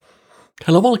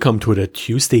Hello, welcome to the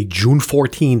Tuesday, June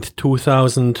 14th,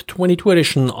 2022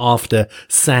 edition of the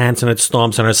SANS and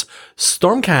Storm Center's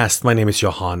StormCast. My name is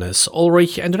Johannes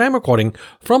Ulrich and today I'm recording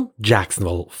from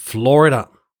Jacksonville, Florida.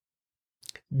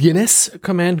 DNS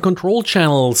command control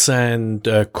channels and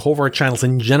covert channels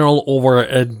in general over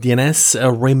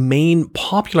DNS remain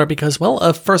popular because,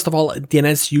 first of all,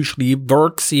 DNS usually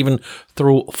works even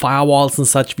through firewalls and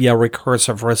such via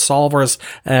recursive resolvers,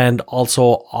 and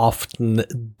also often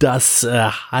does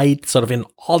hide sort of in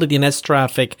all the DNS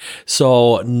traffic,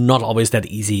 so not always that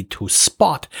easy to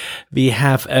spot. We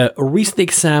have a recent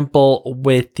example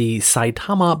with the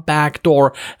Saitama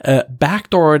backdoor,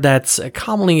 backdoor that's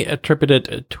commonly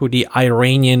attributed to the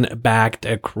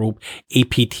Iranian-backed group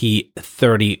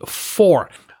APT34.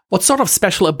 What's sort of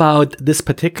special about this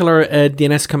particular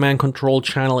DNS command control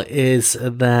channel is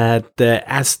that,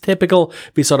 as typical,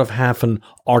 we sort of have an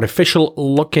artificial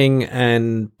looking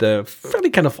and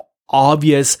fairly kind of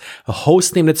obvious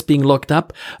host name that's being looked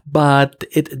up, but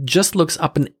it just looks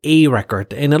up an A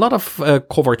record. In a lot of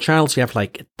covert channels, you have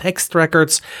like text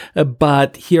records,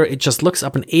 but here it just looks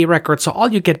up an A record. So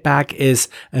all you get back is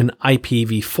an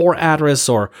IPv4 address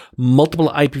or multiple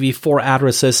IPv4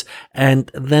 addresses, and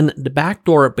then the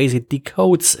backdoor basically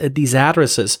decodes these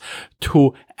addresses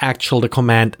to the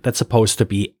command that's supposed to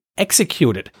be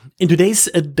executed. In today's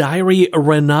diary,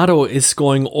 Renato is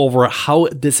going over how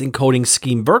this encoding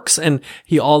scheme works, and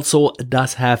he also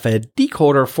does have a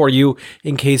decoder for you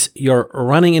in case you're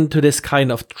running into this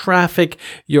kind of traffic.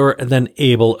 You're then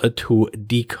able to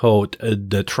decode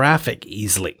the traffic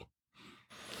easily.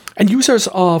 And users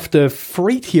of the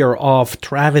free tier of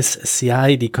Travis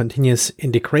CI, the continuous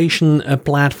integration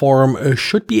platform,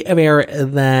 should be aware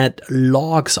that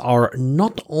logs are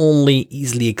not only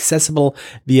easily accessible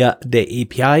via the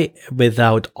API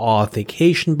without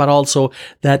authentication, but also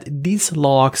that these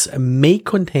logs may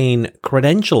contain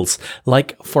credentials,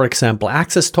 like, for example,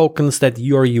 access tokens that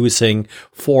you're using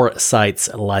for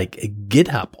sites like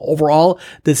GitHub. Overall,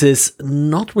 this is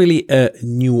not really a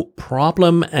new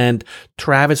problem, and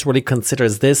Travis really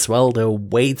considers this, the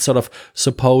way it's sort of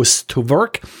supposed to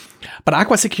work. But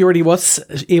Aqua Security was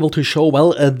able to show,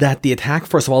 that the attack,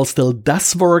 first of all, still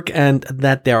does work, and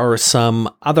that there are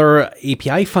some other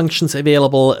API functions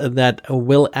available that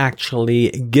will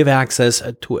actually give access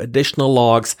to additional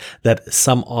logs that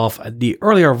some of the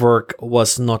earlier work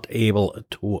was not able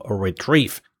to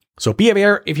retrieve. So be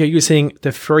aware if you're using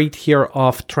the free tier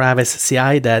of Travis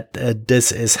CI that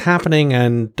this is happening,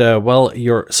 and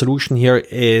your solution here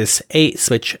is A,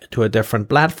 switch to a different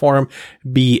platform,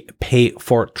 B, pay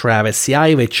for Travis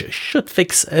CI, which should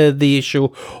fix the issue,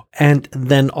 and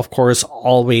then of course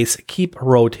always keep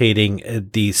rotating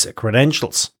these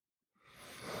credentials.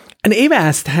 And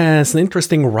Avast has an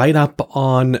interesting write-up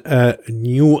on a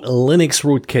new Linux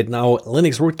rootkit. Now,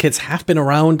 Linux rootkits have been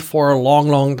around for a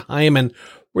long time and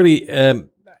really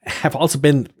have also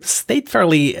been stayed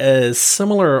fairly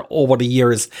similar over the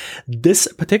years. This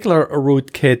particular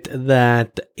rootkit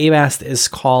that Avast is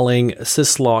calling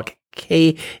syslog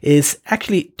K is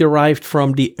actually derived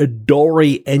from the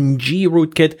Adori NG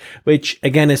rootkit, which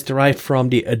again is derived from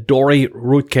the Adori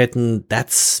rootkit, and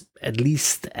that's at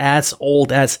least as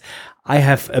old as I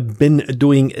have been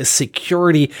doing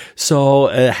security, so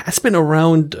has been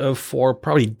around for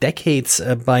probably decades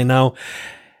by now.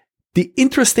 The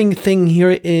interesting thing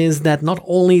here is that not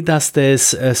only does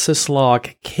this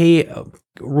syslog K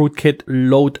rootkit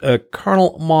load a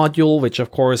kernel module, which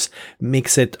of course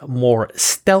makes it more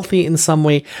stealthy in some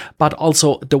way, but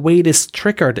also the way it is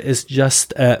triggered is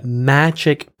just a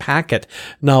magic packet.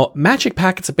 Now, magic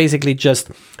packets are basically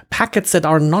just packets that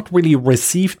are not really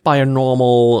received by a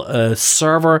normal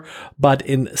server, but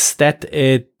instead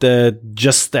it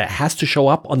just has to show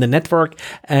up on the network,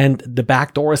 and the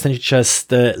backdoor is essentially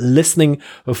just listening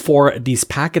for these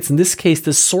packets. In this case,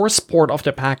 the source port of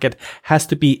the packet has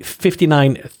to be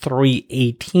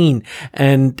 59318,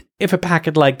 and if a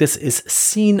packet like this is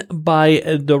seen by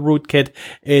the rootkit,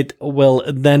 it will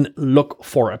then look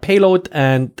for a payload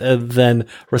and then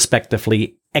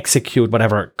respectively execute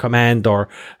whatever command or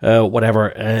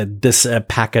whatever this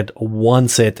packet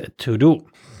wants it to do.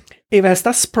 Avast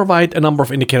does provide a number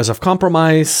of indicators of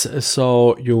compromise,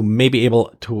 so you may be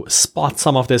able to spot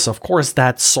some of this. Of course,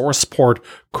 that source port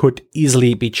could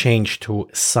easily be changed to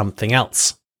something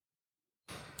else.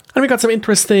 And we got some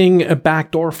interesting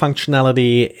backdoor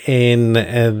functionality in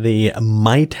the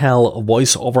Mitel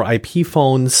voice over IP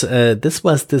phones. This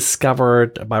was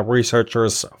discovered by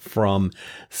researchers from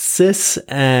SIS,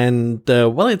 and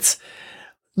it's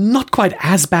Not quite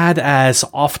as bad as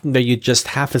often that you just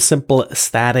have a simple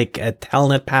static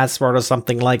telnet password or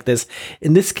something like this.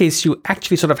 In this case, you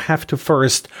actually sort of have to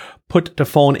first put the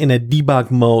phone in a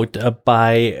debug mode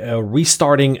by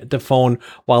restarting the phone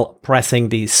while pressing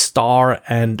the star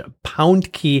and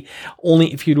pound key.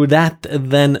 Only if you do that,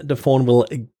 then the phone will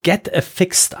get a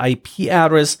fixed IP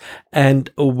address and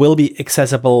will be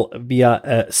accessible via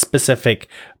a specific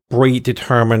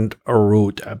predetermined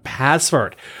root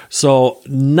password. So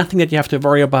nothing that you have to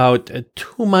worry about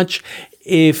too much.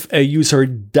 If a user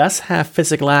does have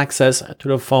physical access to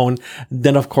the phone,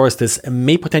 then of course this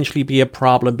may potentially be a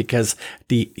problem because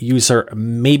the user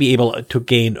may be able to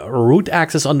gain root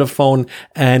access on the phone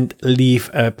and leave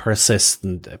a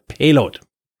persistent payload.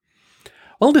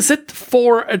 Well, that's it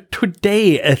for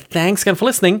today. Thanks again for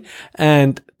listening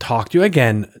and talk to you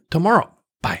again tomorrow.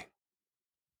 Bye.